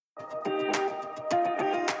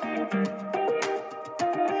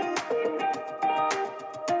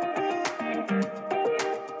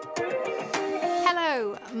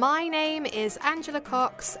Hello, my name is Angela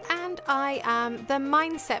Cox and I am the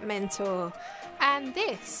Mindset Mentor, and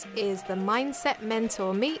this is the Mindset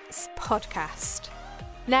Mentor Meets podcast.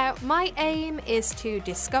 Now, my aim is to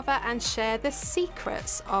discover and share the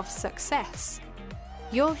secrets of success.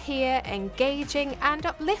 You'll hear engaging and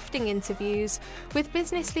uplifting interviews with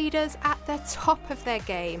business leaders at the top of their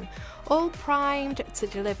game, all primed to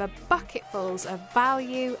deliver bucketfuls of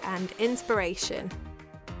value and inspiration.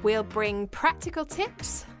 We'll bring practical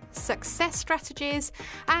tips, success strategies,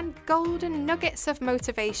 and golden nuggets of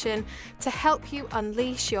motivation to help you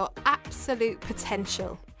unleash your absolute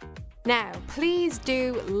potential. Now, please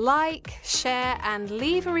do like, share, and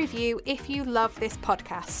leave a review if you love this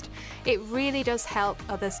podcast. It really does help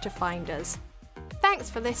others to find us. Thanks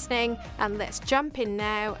for listening, and let's jump in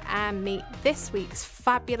now and meet this week's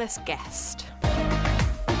fabulous guest.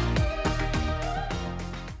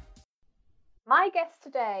 My guest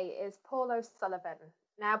today is Paul O'Sullivan.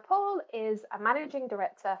 Now, Paul is a managing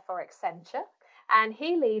director for Accenture, and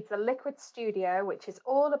he leads a liquid studio, which is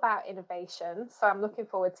all about innovation. So I'm looking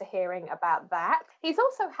forward to hearing about that. He's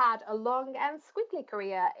also had a long and squiggly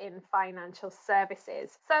career in financial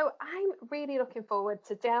services. So I'm really looking forward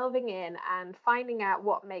to delving in and finding out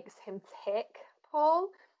what makes him tick. Paul,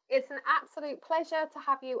 it's an absolute pleasure to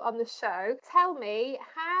have you on the show. Tell me,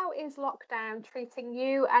 how is lockdown treating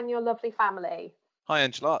you and your lovely family? Hi,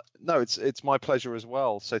 Angela. No, it's my pleasure as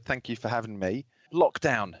well. So thank you for having me.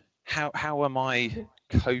 Lockdown. How am I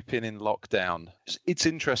coping in lockdown? It's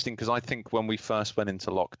interesting because I think when we first went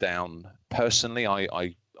into lockdown, personally,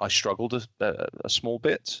 I struggled a small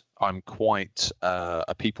bit. I'm quite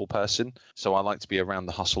a people person, so I like to be around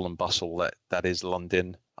the hustle and bustle that is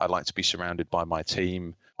London. I like to be surrounded by my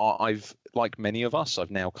team. I've, like many of us,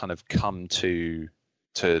 I've now kind of come to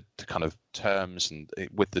kind of terms and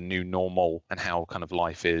with the new normal and how kind of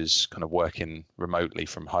life is kind of working remotely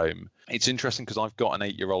from home. It's interesting because I've got an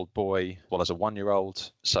 8-year-old boy, well as a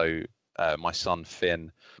 1-year-old. So my son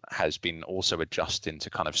Finn has been also adjusting to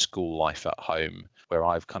kind of school life at home, where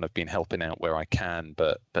I've kind of been helping out where I can,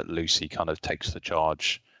 but Lucy kind of takes the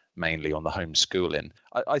charge mainly on the homeschooling.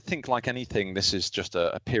 I think like anything, this is just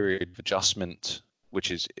a period of adjustment,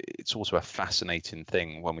 it's also a fascinating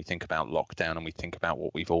thing when we think about lockdown and we think about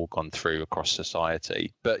what we've all gone through across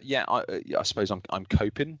society. But yeah, I suppose I'm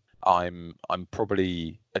coping. I'm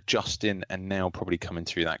probably adjusting and now probably coming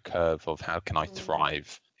through that curve of how can I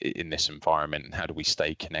thrive in this environment and how do we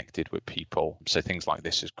stay connected with people. So things like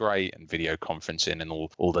this is great, and video conferencing and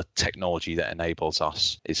all the technology that enables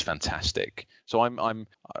us is fantastic. So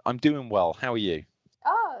I'm doing well. How are you?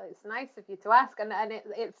 Oh, it's nice of you to ask, and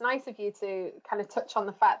it's nice of you to kind of touch on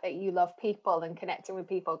the fact that you love people and connecting with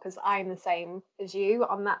people, because I'm the same as you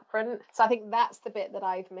on that front. So I think that's the bit that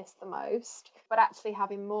I've missed the most. But actually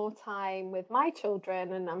having more time with my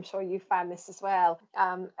children, and I'm sure you found this as well,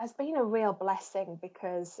 has been a real blessing,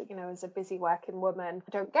 because, you know, as a busy working woman,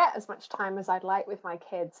 I don't get as much time as I'd like with my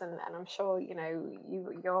kids, and I'm sure, you know,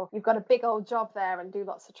 you've got a big old job there and do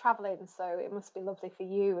lots of traveling, so it must be lovely for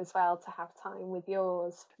you as well to have time with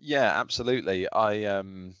yours. Yeah, absolutely.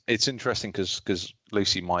 It's interesting because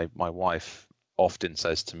Lucy, my wife, often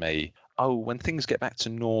says to me, "Oh, when things get back to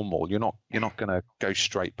normal, you're not going to go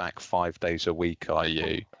straight back 5 days a week, are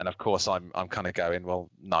you?" And of course, I'm kind of going, "Well,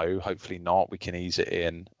 no, hopefully not. We can ease it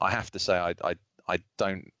in." I have to say, I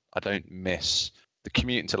don't miss. The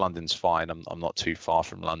commute into London's fine. I'm not too far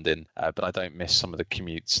from London, but I don't miss some of the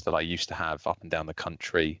commutes that I used to have up and down the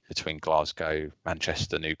country between Glasgow,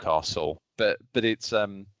 Manchester, Newcastle. But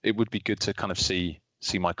it would be good to kind of see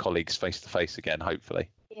my colleagues face to face again, hopefully.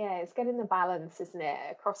 Yeah, it's getting the balance, isn't it,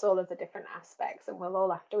 across all of the different aspects, and we'll all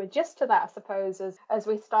have to adjust to that, I suppose, as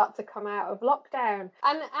we start to come out of lockdown.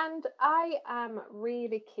 And I am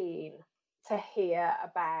really keen to hear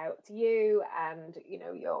about you and, you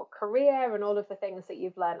know, your career and all of the things that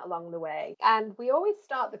you've learned along the way. And we always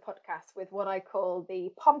start the podcast with what I call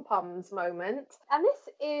the pom-poms moment. And this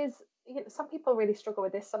is, you know, some people really struggle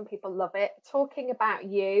with this, some people love it, talking about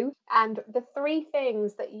you and the 3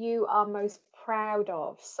 things that you are most proud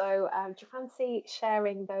of. So do you fancy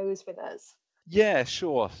sharing those with us? Yeah,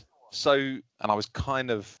 sure. So, and I was kind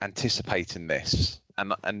of anticipating this,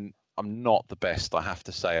 and I'm not the best, I have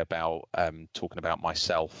to say, about talking about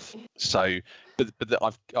myself. So, but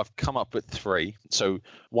I've come up with 3. So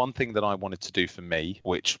one thing that I wanted to do for me,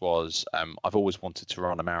 which was I've always wanted to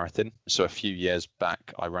run a marathon. So a few years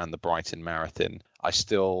back, I ran the Brighton Marathon. I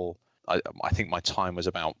think my time was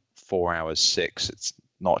about 4 hours 6. It's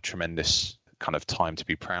not a tremendous kind of time to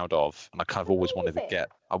be proud of. And I kind of always wanted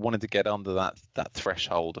to get under that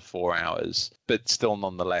threshold of 4 hours, but still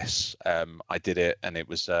nonetheless, I did it, and it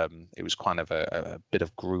was kind of a bit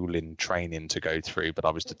of grueling training to go through, but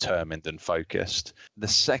I was determined and focused. The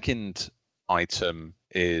second item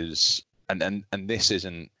is, and this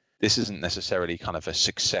isn't necessarily kind of a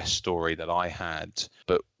success story that I had,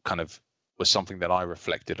 but kind of was something that I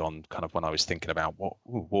reflected on kind of when I was thinking about what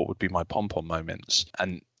would be my pom-pom moments.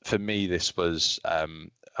 And for me, this was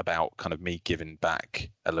about kind of me giving back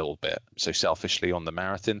a little bit. So selfishly on the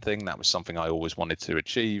marathon thing, that was something I always wanted to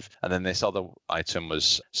achieve. And then this other item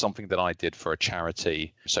was something that I did for a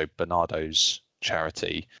charity, so Bernardo's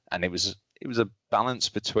charity. And it was a balance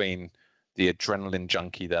between the adrenaline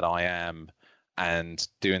junkie that I am and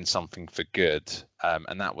doing something for good.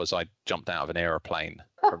 And that was, I jumped out of an aeroplane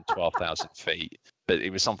from 12,000 feet. But it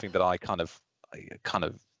was something that I kind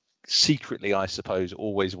of secretly, I suppose,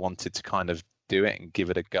 always wanted to kind of do it and give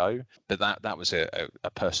it a go. But that was a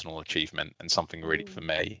personal achievement and something really for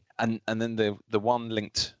me. And then the one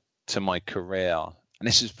linked to my career, and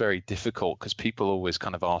this is very difficult because people always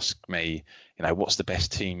kind of ask me, what's the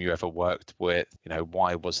best team you ever worked with?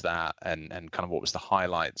 Why was that? And kind of what was the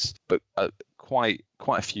highlights? But quite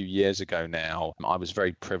a few years ago now, I was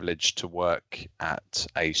very privileged to work at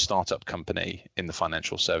a startup company in the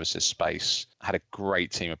financial services space. I had a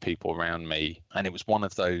great team of people around me, and it was one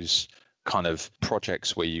of those kind of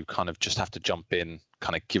projects where you kind of just have to jump in,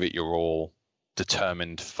 kind of give it your all,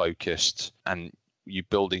 determined, focused, and you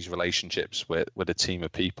build these relationships with a team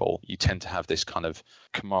of people. You tend to have this kind of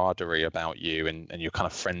camaraderie about you, and you're kind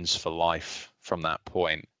of friends for life from that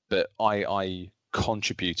point. But I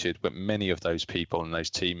contributed with many of those people and those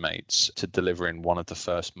teammates to delivering one of the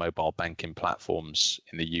first mobile banking platforms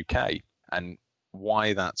in the UK. And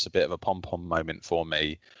why that's a bit of a pom-pom moment for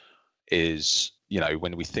me is,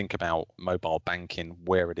 when we think about mobile banking,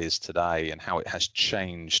 where it is today and how it has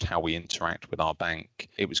changed how we interact with our bank,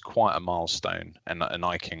 it was quite a milestone. And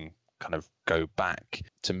I can kind of go back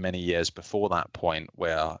to many years before that point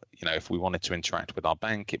where, if we wanted to interact with our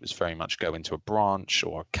bank, it was very much go into a branch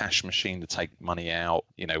or a cash machine to take money out.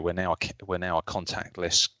 We're now a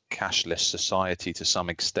contactless, cashless society to some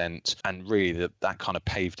extent. And really that kind of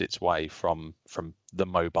paved its way from the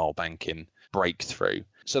mobile banking breakthrough.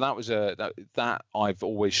 So that was that I've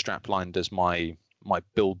always straplined as my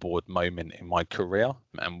billboard moment in my career.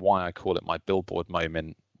 And why I call it my billboard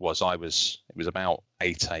moment was it was about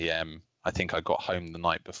 8 a.m. I think I got home the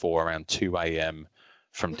night before around 2 a.m.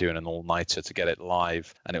 from doing an all-nighter to get it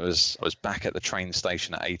live. And I was back at the train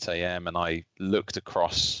station at 8 a.m. and I looked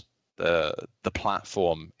across the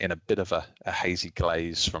platform in a bit of a hazy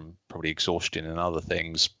glaze from probably exhaustion and other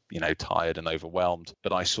things, tired and overwhelmed.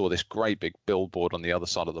 But I saw this great big billboard on the other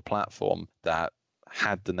side of the platform that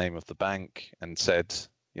had the name of the bank and said,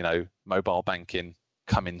 mobile banking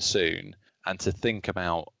coming soon. And to think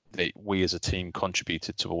about that we as a team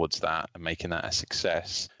contributed towards that and making that a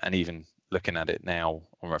success, and even looking at it now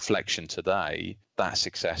on reflection today, that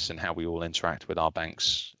success and how we all interact with our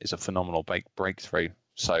banks is a phenomenal breakthrough.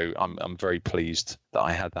 So I'm very pleased that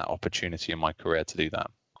I had that opportunity in my career to do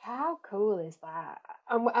that. How cool is that?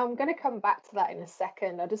 I'm going to come back to that in a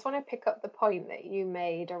second. I just want to pick up the point that you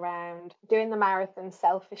made around doing the marathon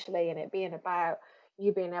selfishly and it being about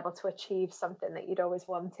you being able to achieve something that you'd always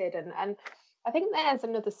wanted. And I think there's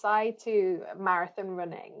another side to marathon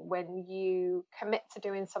running when you commit to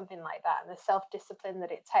doing something like that, and the self-discipline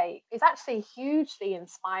that it takes is actually hugely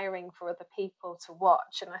inspiring for other people to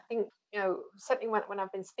watch. And I think, certainly when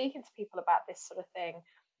I've been speaking to people about this sort of thing,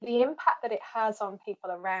 the impact that it has on people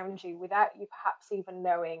around you without you perhaps even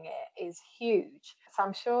knowing it is huge. So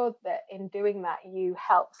I'm sure that in doing that, you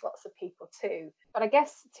helped lots of people too. But I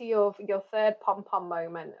guess to your third pom-pom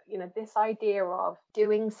moment, this idea of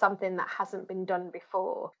doing something that hasn't been done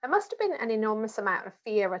before, there must have been an enormous amount of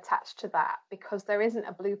fear attached to that because there isn't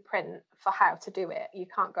a blueprint for how to do it. You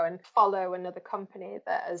can't go and follow another company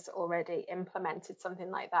that has already implemented something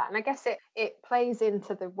like that. And I guess it plays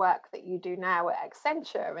into the work that you do now at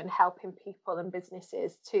Accenture and helping people and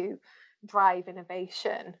businesses to drive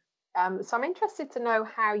innovation. So I'm interested to know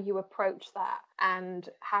how you approach that and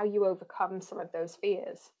how you overcome some of those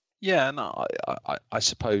fears. Yeah, no, I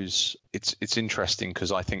suppose it's interesting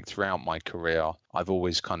because I think throughout my career I've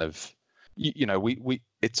always kind of, you're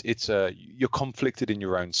conflicted in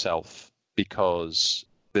your own self because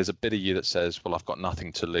there's a bit of you that says, well, I've got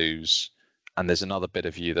nothing to lose. And there's another bit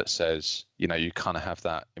of you that says, you kind of have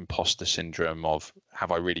that imposter syndrome of,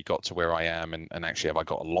 have I really got to where I am? And actually, have I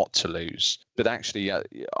got a lot to lose? But actually,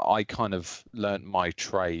 I kind of learnt my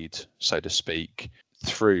trade, so to speak,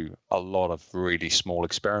 through a lot of really small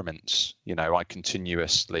experiments. I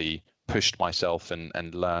continuously pushed myself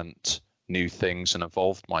and learnt new things and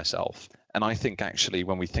evolved myself. And I think actually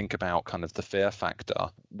when we think about kind of the fear factor,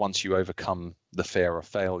 once you overcome the fear of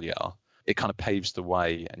failure, it kind of paves the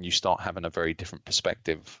way and you start having a very different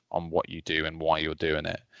perspective on what you do and why you're doing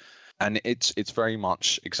it. And it's very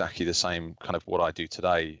much exactly the same kind of what I do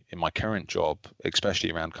today in my current job,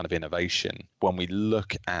 especially around kind of innovation. When we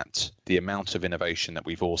look at the amount of innovation that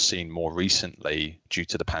we've all seen more recently due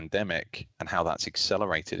to the pandemic and how that's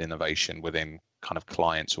accelerated innovation within kind of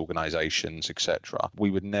clients, organizations, etc., we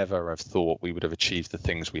would never have thought we would have achieved the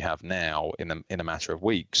things we have now in a matter of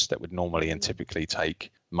weeks that would normally and typically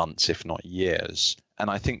take months, if not years. And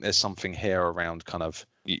I think there's something here around kind of,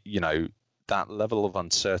 that level of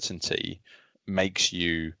uncertainty makes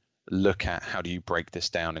you look at how do you break this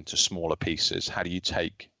down into smaller pieces? How do you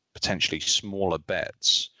take potentially smaller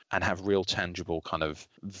bets and have real tangible kind of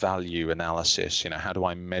value analysis? How do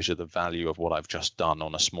I measure the value of what I've just done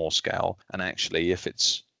on a small scale? And actually, if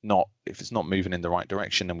it's not moving in the right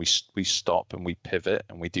direction, then we stop and we pivot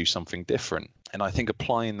and we do something different. And I think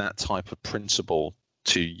applying that type of principle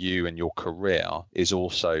to you and your career is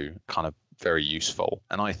also kind of very useful.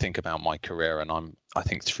 And I think about my career, and I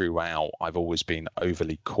think throughout I've always been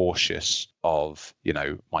overly cautious of,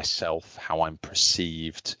 myself, how I'm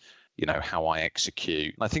perceived, how I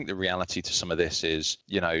execute. And I think the reality to some of this is,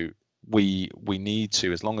 we need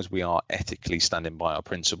to, as long as we are ethically standing by our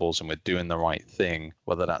principles and we're doing the right thing,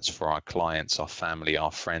 whether that's for our clients, our family,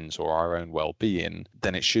 our friends, or our own well-being,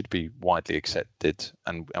 then it should be widely accepted,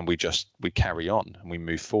 and we carry on and we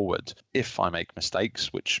move forward. If I make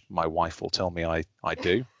mistakes, which my wife will tell me I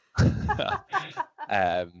do,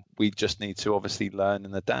 we just need to obviously learn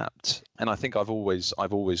and adapt. And I think I've always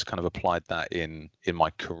kind of applied that in my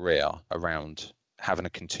career around having a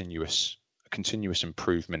continuous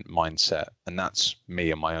improvement mindset, and that's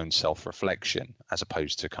me and my own self-reflection as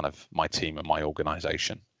opposed to kind of my team and my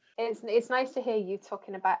organization. It's nice to hear you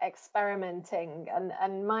talking about experimenting,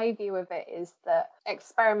 and my view of it is that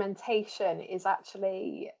experimentation is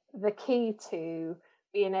actually the key to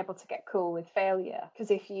being able to get cool with failure.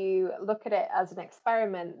 Because if you look at it as an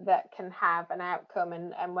experiment that can have an outcome,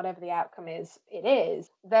 and whatever the outcome is, it is,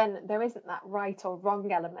 then there isn't that right or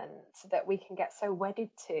wrong element that we can get so wedded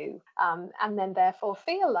to, and then therefore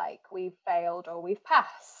feel like we've failed or we've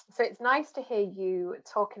passed. So it's nice to hear you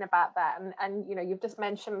talking about that. And you've just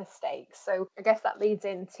mentioned mistakes. So I guess that leads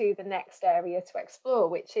into the next area to explore,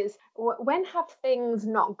 which is when have things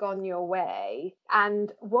not gone your way,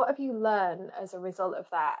 and what have you learned as a result of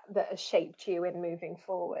that has shaped you in moving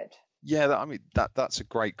forward? Yeah, that's a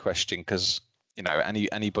great question, because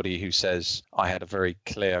anybody who says I had a very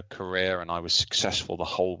clear career and I was successful the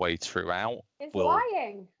whole way throughout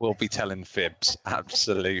will be telling fibs.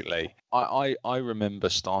 Absolutely. I remember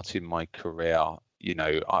starting my career.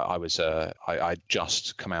 I'd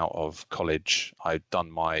just come out of college. I'd done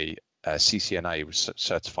my CCNA, was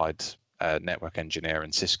certified network engineer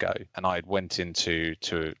in Cisco, and I went into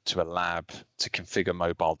a lab to configure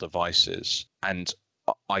mobile devices, and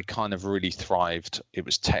I kind of really thrived. It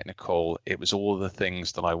was technical. It was all the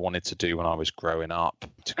things that I wanted to do when I was growing up,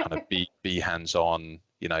 to kind of be hands-on,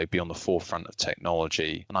 be on the forefront of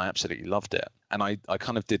technology, and I absolutely loved it. And I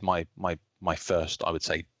kind of did my first, I would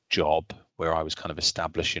say, job where I was kind of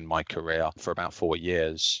establishing my career for about 4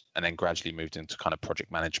 years, and then gradually moved into kind of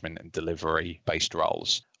project management and delivery based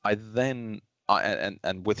roles. And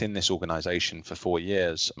within this organization for 4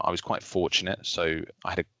 years, I was quite fortunate. So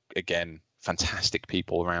I had, again, fantastic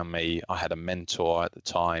people around me. I had a mentor at the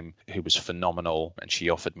time who was phenomenal, and she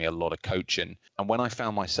offered me a lot of coaching. And when I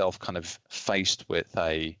found myself kind of faced with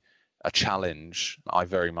a challenge,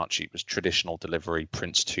 it was traditional delivery,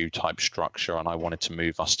 Prince 2 type structure, and I wanted to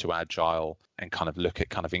move us to agile and kind of look at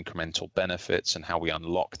kind of incremental benefits and how we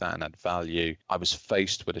unlock that and add value. I was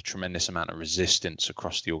faced with a tremendous amount of resistance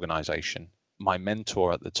across the organization. My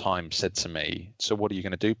mentor at the time said to me, "So what are you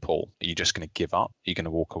going to do, Paul? Are you just going to give up? Are you going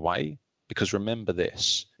to walk away? Because remember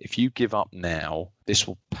this, if you give up now, this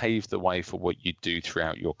will pave the way for what you do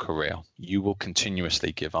throughout your career. You will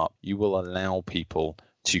continuously give up. You will allow people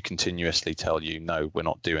to continuously tell you, no, we're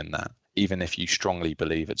not doing that, even if you strongly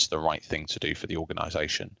believe it's the right thing to do for the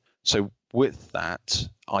organization." So with that,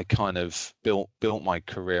 I kind of built my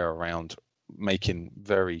career around making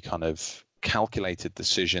very kind of calculated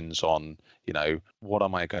decisions on, what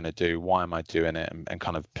am I going to do? Why am I doing it? And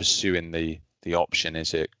kind of pursuing the option.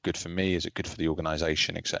 Is it good for me? Is it good for the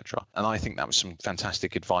organization, etc.? And I think that was some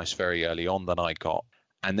fantastic advice very early on that I got.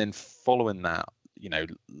 And then following that,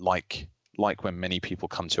 like when many people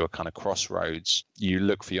come to a kind of crossroads, you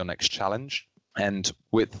look for your next challenge. And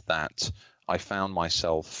with that, I found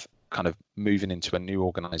myself kind of moving into a new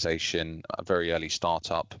organization, a very early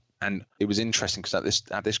startup. And it was interesting because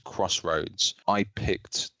at this crossroads, I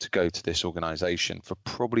picked to go to this organization for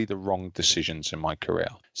probably the wrong decisions in my career.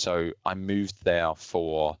 So I moved there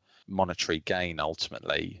for monetary gain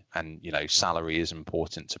ultimately, and salary is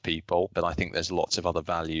important to people, but I think there's lots of other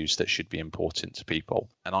values that should be important to people,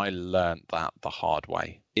 and I learned that the hard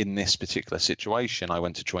way. In this particular situation, I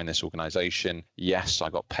went to join this organization. Yes, I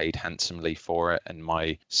got paid handsomely for it, and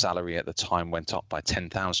my salary at the time went up by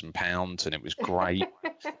 £10,000, and it was great.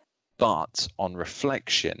 But on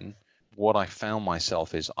reflection, what I found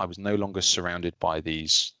myself is I was no longer surrounded by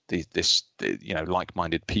this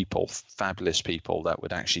like-minded people, fabulous people that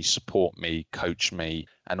would actually support me, coach me,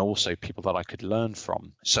 and also people that I could learn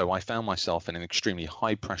from. So I found myself in an extremely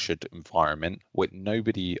high-pressured environment with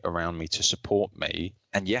nobody around me to support me.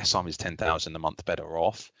 And yes, I was 10,000 a month better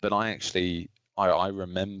off, but I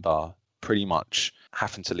remember pretty much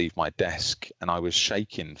having to leave my desk, and I was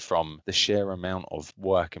shaking from the sheer amount of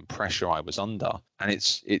work and pressure I was under. And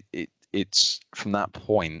it's from that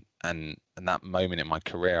point and that moment in my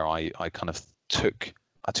career, I took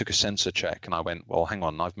a sensor check, and I went, well, hang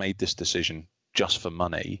on, I've made this decision just for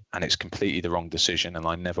money, and it's completely the wrong decision, and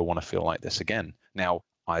I never want to feel like this again. Now,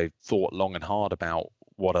 I thought long and hard about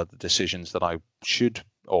what are the decisions that I should,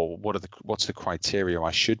 or what's the criteria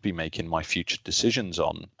I should be making my future decisions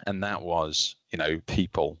on. And that was,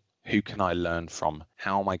 people. Who can I learn from?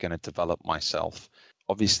 How am I going to develop myself?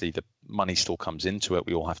 Obviously, the money still comes into it.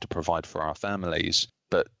 We all have to provide for our families.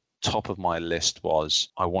 But top of my list was,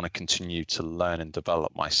 I want to continue to learn and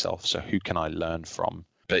develop myself. So who can I learn from?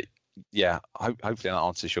 But yeah, hopefully that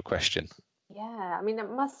answers your question. Yeah, I mean,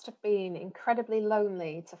 it must have been incredibly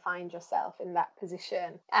lonely to find yourself in that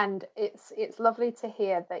position. And it's lovely to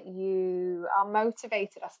hear that you are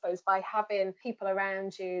motivated, I suppose, by having people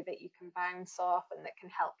around you that you can bounce off and that can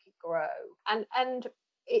help you grow. And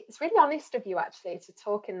it's really honest of you actually to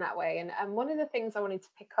talk in that way. And one of the things I wanted to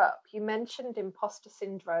pick up, you mentioned imposter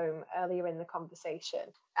syndrome earlier in the conversation,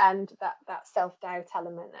 and that self-doubt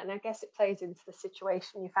element. And I guess it plays into the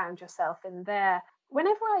situation you found yourself in there.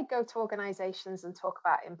 Whenever I go to organizations and talk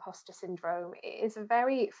about imposter syndrome, it is a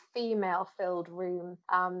very female filled room,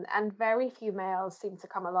 and very few males seem to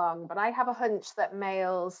come along. But I have a hunch that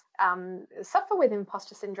males suffer with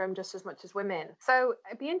imposter syndrome just as much as women. So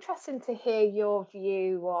it'd be interesting to hear your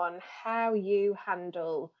view on how you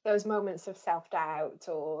handle those moments of self-doubt,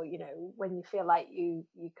 or, when you feel like you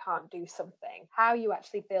can't do something, how you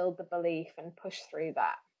actually build the belief and push through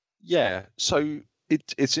that. Yeah, so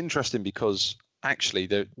it's interesting because actually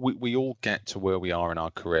we all get to where we are in our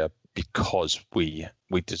career because we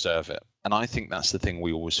deserve it. And I think that's the thing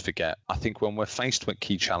we always forget. I think when we're faced with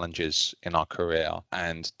key challenges in our career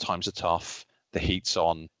and times are tough, the heat's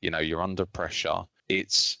on, you're under pressure,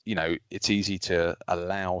 it's easy to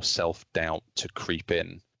allow self-doubt to creep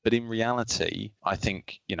in. But in reality, I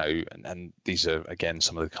think, and these are, again,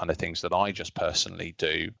 some of the kind of things that I just personally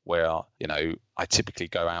do, where, I typically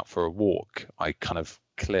go out for a walk. I kind of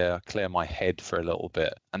clear my head for a little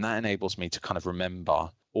bit. And that enables me to kind of remember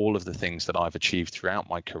all of the things that I've achieved throughout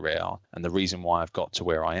my career and the reason why I've got to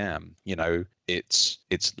where I am. It's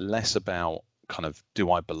less about kind of,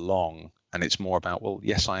 do I belong? And it's more about, well,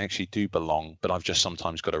 yes, I actually do belong, but I've just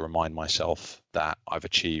sometimes got to remind myself that I've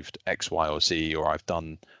achieved X, Y, or Z, or I've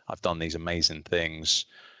done these amazing things.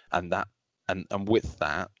 And with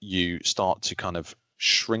that, you start to kind of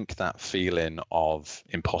shrink that feeling of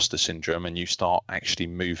imposter syndrome, and you start actually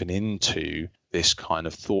moving into this kind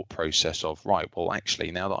of thought process of, right, well, actually,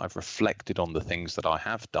 now that I've reflected on the things that I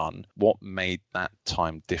have done, what made that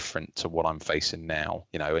time different to what I'm facing now?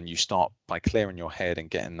 And you start by clearing your head and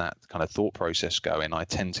getting that kind of thought process going. I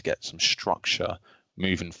tend to get some structure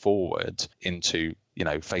moving forward into,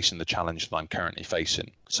 facing the challenge that I'm currently facing.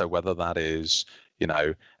 So whether that is,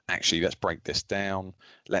 actually, let's break this down.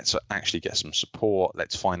 Let's actually get some support.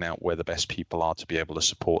 Let's find out where the best people are to be able to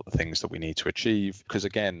support the things that we need to achieve. Because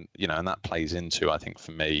again, and that plays into, I think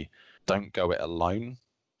for me, don't go it alone.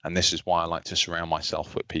 And this is why I like to surround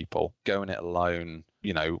myself with people. Going it alone,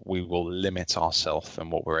 we will limit ourselves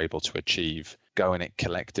and what we're able to achieve. Going it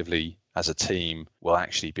collectively as a team will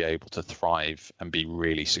actually be able to thrive and be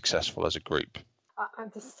really successful as a group.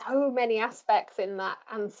 there's so many aspects in that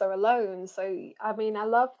answer alone. So, I mean, I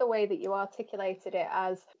love the way that you articulated it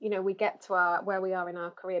as, we get to where we are in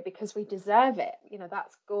our career because we deserve it.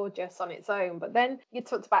 That's gorgeous on its own. But then you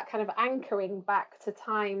talked about kind of anchoring back to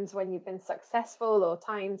times when you've been successful or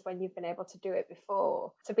times when you've been able to do it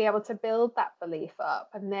before, to be able to build that belief up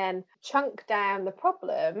and then chunk down the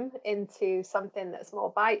problem into something that's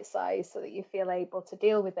more bite-sized so that you feel able to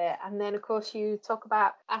deal with it. And then, of course, you talk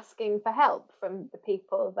about asking for help from the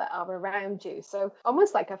people that are around you. So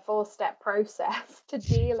almost like a 4-step process to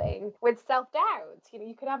dealing with self-doubt.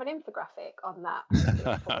 You could have an infographic on that, for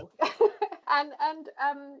example. And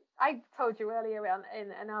I told you earlier on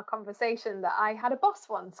in our conversation that I had a boss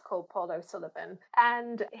once called Paul O'Sullivan,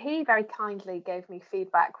 and he very kindly gave me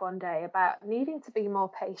feedback one day about needing to be more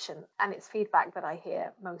patient, and it's feedback that I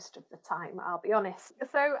hear most of the time, I'll be honest.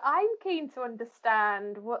 So I'm keen to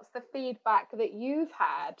understand what's the feedback that you've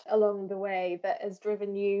had along the way that has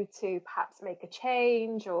driven you to perhaps make a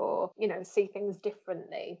change or, see things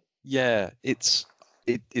differently. Yeah, it's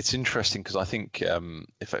interesting because I think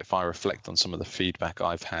if I reflect on some of the feedback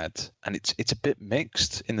I've had, and it's a bit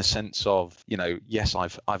mixed in the sense of, yes,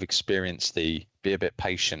 I've experienced the be a bit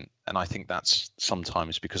patient, and I think that's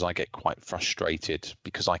sometimes because I get quite frustrated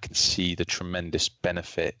because I can see the tremendous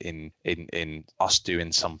benefit in us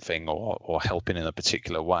doing something or helping in a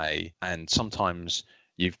particular way, and sometimes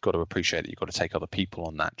you've got to appreciate that you've got to take other people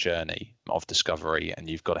on that journey of discovery, and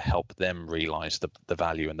you've got to help them realize the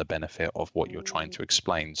value and the benefit of what you're trying to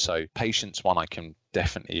explain. So patience, one I can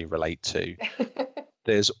definitely relate to.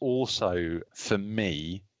 There's also, for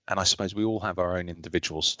me, and I suppose we all have our own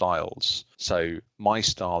individual styles. So my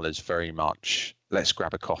style is very much, let's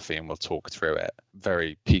grab a coffee and we'll talk through it.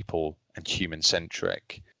 Very people and human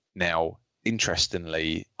centric. Now,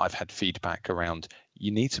 interestingly, I've had feedback around,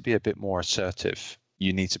 you need to be a bit more assertive.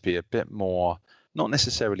 You need to be a bit more, not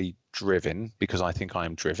necessarily driven, because I think I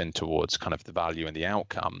am driven towards kind of the value and the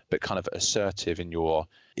outcome, but kind of assertive in your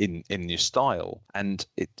style. And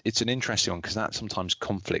it's an interesting one because that sometimes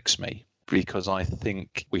conflicts me, because I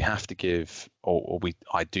think we have to give,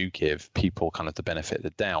 I do give people kind of the benefit of the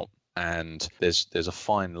doubt. And there's a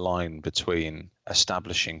fine line between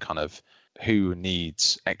establishing kind of who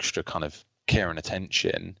needs extra kind of care and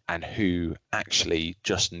attention and who actually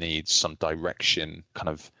just needs some direction kind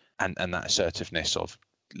of, and that assertiveness of,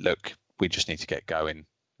 look, we just need to get going,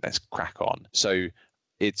 let's crack on. So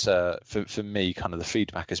it's for me, kind of the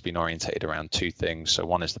feedback has been orientated around two things. So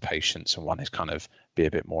one is the patience and one is kind of be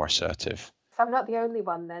a bit more assertive. So I'm not the only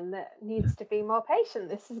one then that needs to be more patient.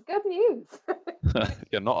 This is good news.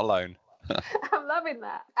 You're not alone. I'm loving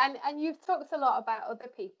that. And you've talked a lot about other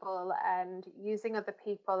people and using other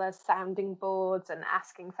people as sounding boards and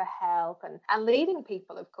asking for help and leading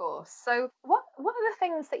people, of course. So what are the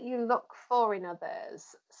things that you look for in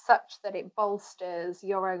others such that it bolsters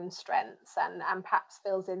your own strengths and perhaps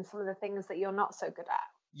fills in some of the things that you're not so good at?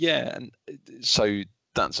 Yeah, and so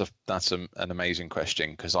that's an amazing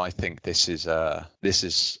question, because I think this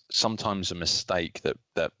is sometimes a mistake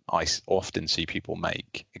that I often see people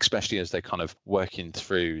make, especially as they're kind of working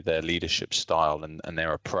through their leadership style and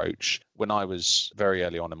their approach. When I was very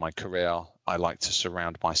early on in my career, I liked to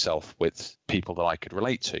surround myself with people that I could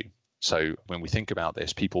relate to. So when we think about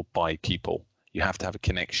this, people by people, you have to have a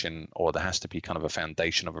connection, or there has to be kind of a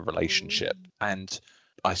foundation of a relationship. And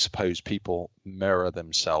I suppose people mirror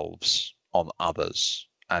themselves on others,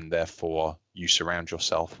 and therefore you surround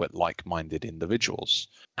yourself with like-minded individuals.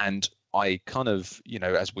 And I kind of,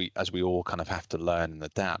 as we all kind of have to learn and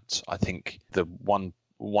adapt, I think the one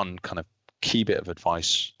kind of key bit of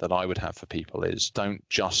advice that I would have for people is, don't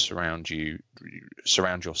just surround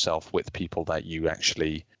yourself with people that you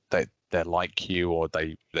actually they're like you, or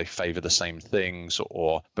they favor the same things,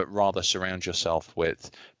 but rather surround yourself with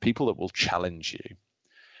people that will challenge you.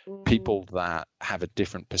 People that have a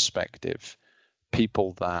different perspective,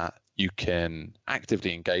 people that you can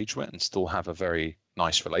actively engage with and still have a very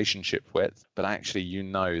nice relationship with, but actually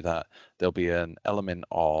that there'll be an element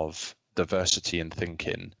of diversity in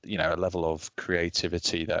thinking, a level of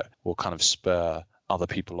creativity that will kind of spur other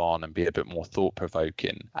people on and be a bit more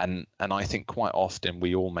thought-provoking. And I think quite often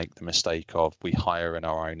we all make the mistake of, we hire in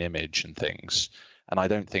our own image and things. And I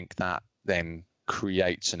don't think that then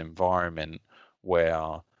creates an environment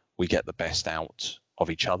where we get the best out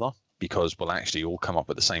of each other, because we'll actually all come up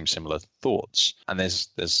with the same similar thoughts. And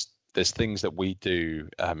there's things that we do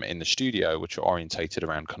in the studio which are orientated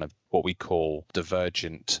around kind of what we call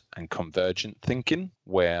divergent and convergent thinking,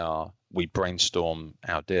 where we brainstorm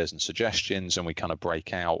ideas and suggestions and we kind of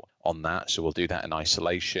break out on that. So we'll do that in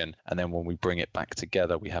isolation. And then when we bring it back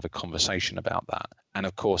together, we have a conversation about that. And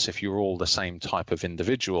of course, if you're all the same type of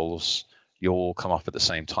individuals, you'll all come up with the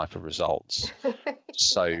same type of results.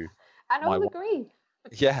 So, and all agree.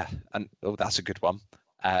 Yeah. And that's a good one.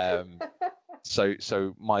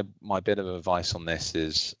 So my bit of advice on this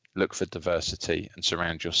is look for diversity and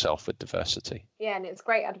surround yourself with diversity. Yeah, and it's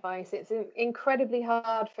great advice. It's incredibly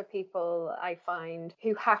hard for people, I find,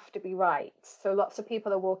 who have to be right. So lots of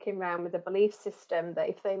people are walking around with a belief system that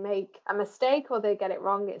if they make a mistake or they get it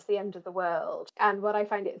wrong, it's the end of the world. And what I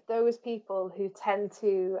find is those people who tend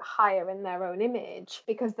to hire in their own image,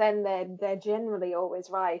 because then they're generally always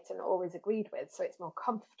right and always agreed with, so it's more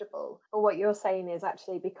comfortable. But what you're saying is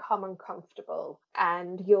actually become uncomfortable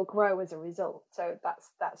and you'll grow as a result. So that's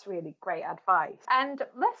really great advice. And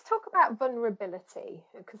let's talk about vulnerability,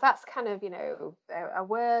 because that's kind of, a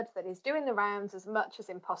word that is doing the rounds as much as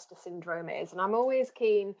imposter syndrome is. And I'm always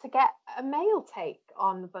keen to get a male take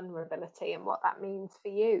on vulnerability and what that means for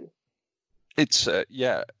you. I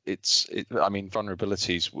mean,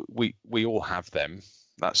 vulnerabilities, we all have them.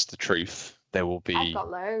 That's the truth. There will be. I've got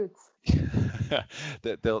loads.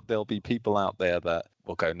 There'll be people out there that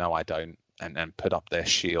will go, no, I don't, and put up their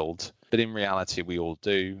shield. But in reality, we all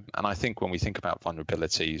do. And I think when we think about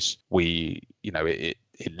vulnerabilities,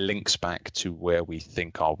 it links back to where we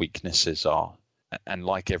think our weaknesses are. And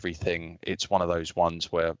like everything, it's one of those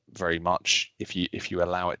ones where very much if you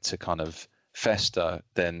allow it to kind of fester,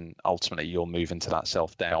 then ultimately you'll move into that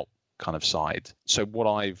self-doubt kind of side. So what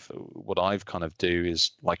I've kind of do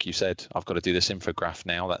is, like you said, I've got to do this infograph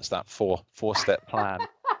now. That's that four-step plan.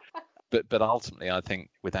 But ultimately, I think,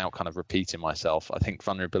 without kind of repeating myself, I think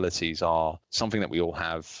vulnerabilities are something that we all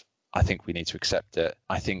have. I think we need to accept it.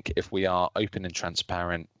 I think if we are open and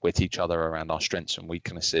transparent with each other around our strengths and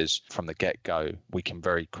weaknesses from the get-go, we can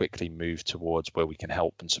very quickly move towards where we can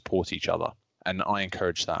help and support each other. And I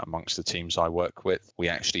encourage that amongst the teams I work with. We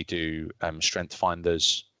actually do strength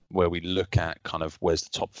finders where we look at kind of where's the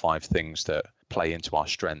top 5 things that play into our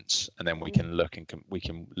strengths, and then we can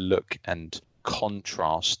look and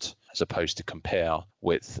contrast as opposed to compare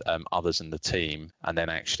with others in the team, and then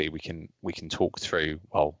actually we can talk through,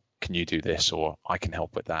 well, can you do this, or I can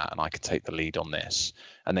help with that, and I can take the lead on this.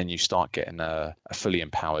 And then you start getting a fully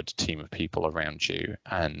empowered team of people around you.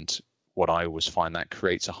 And what I always find, that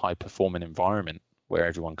creates a high performing environment where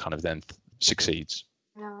everyone kind of then succeeds.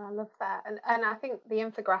 Oh, I love that. And I think the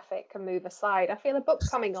infographic can move aside. I feel a book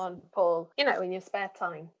coming on, Paul, in your spare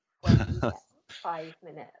time when you get 5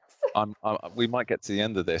 minutes. We might get to the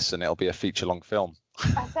end of this and it'll be a feature-long film.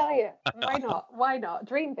 I tell you, why not?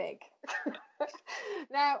 Dream big.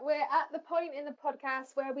 Now, we're at the point in the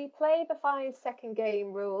podcast where we play the 5-second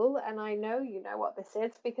game rule, and I know you know what this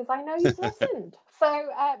is because I know you've listened. So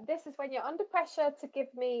this is when you're under pressure to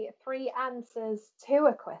give me 3 answers to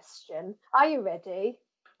a question. Are you ready?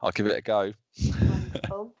 I'll give it a go.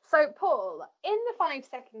 Wonderful. So, Paul, in the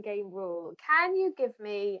 5-second game rule, can you give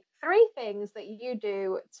me 3 things that you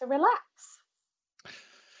do to relax?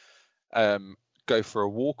 Go for a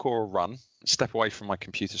walk or a run, step away from my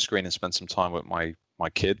computer screen and spend some time with my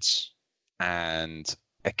kids, and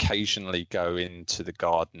occasionally go into the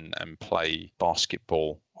garden and play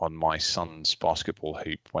basketball on my son's basketball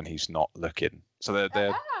hoop when he's not looking. So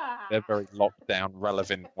they're very locked down,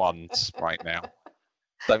 relevant ones right now.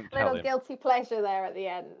 Don't tell him. Little guilty pleasure there at the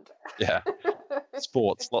end. Yeah.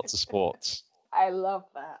 Sports, lots of sports. I love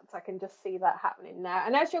that. I can just see that happening now.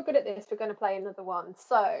 And as you're good at this, we're going to play another one.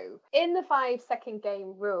 So, in the 5-second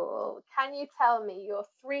game rule, can you tell me your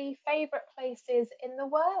 3 favourite places in the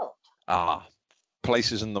world?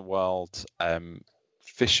 Places in the world.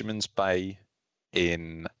 Fisherman's Bay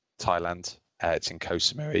in Thailand. It's in Koh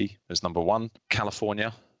Samui as number 1.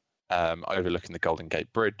 California, overlooking the Golden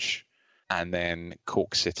Gate Bridge. And then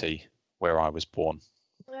Cork City, where I was born.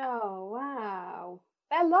 Oh, wow.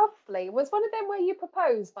 They're lovely. Was one of them where you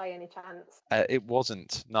proposed by any chance? It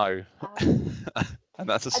wasn't, no. And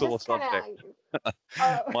that's a sore subject.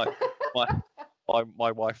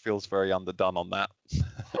 My wife feels very underdone on that.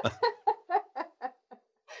 Is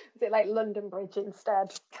it like London Bridge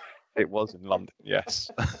instead? It was in London,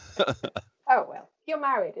 yes. Oh, well, you're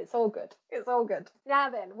married. It's all good. It's all good. Now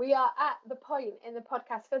then, we are at the point in the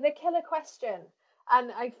podcast for the killer question.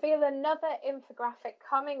 And I feel another infographic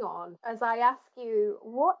coming on as I ask you,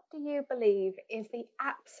 what do you believe is the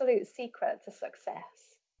absolute secret to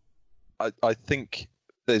success? I think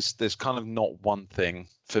there's kind of not one thing.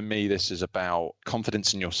 For me, this is about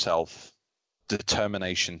confidence in yourself,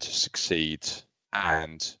 determination to succeed,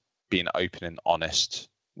 and being open and honest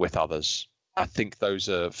with others. I think those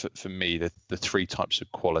are, for me, the three types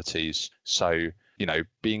of qualities. So,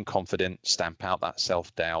 being confident, stamp out that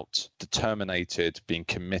self-doubt, determined, being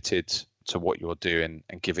committed to what you're doing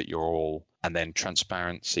and give it your all, and then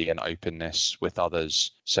transparency and openness with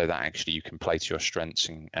others so that actually you can play to your strengths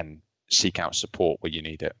and seek out support where you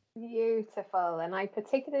need it. Beautiful. And I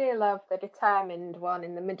particularly love the determined one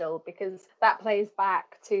in the middle, because that plays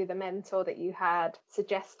back to the mentor that you had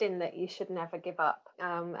suggesting that you should never give up.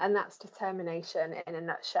 And that's determination in a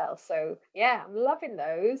nutshell. So yeah, I'm loving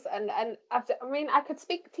those. And I could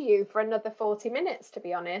speak to you for another 40 minutes, to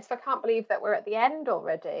be honest. I can't believe that we're at the end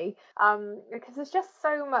already, because there's just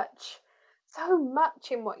so much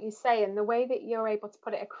in what you say, and the way that you're able to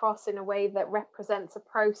put it across in a way that represents a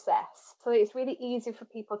process, so it's really easy for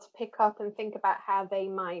people to pick up and think about how they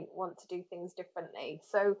might want to do things differently.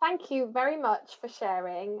 So thank you very much for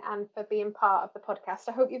sharing and for being part of the podcast.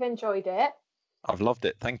 I hope you've enjoyed it. I've loved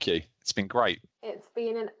it. Thank you. It's been great. It's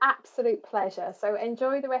been an absolute pleasure. So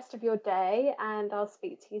enjoy the rest of your day, and I'll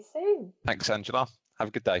speak to you soon. Thanks, Angela. Have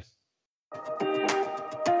a good day.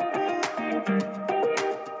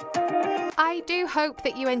 I do hope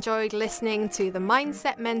that you enjoyed listening to the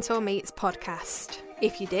Mindset Mentor Meets podcast.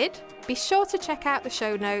 If you did, be sure to check out the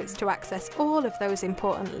show notes to access all of those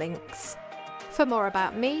important links. For more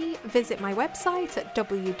about me, visit my website at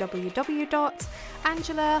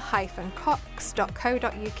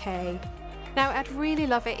www.angela-cox.co.uk. Now, I'd really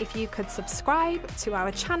love it if you could subscribe to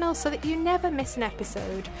our channel so that you never miss an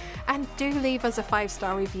episode, and do leave us a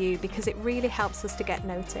 5-star review because it really helps us to get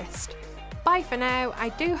noticed. Bye for now. I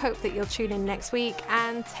do hope that you'll tune in next week,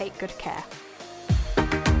 and take good care.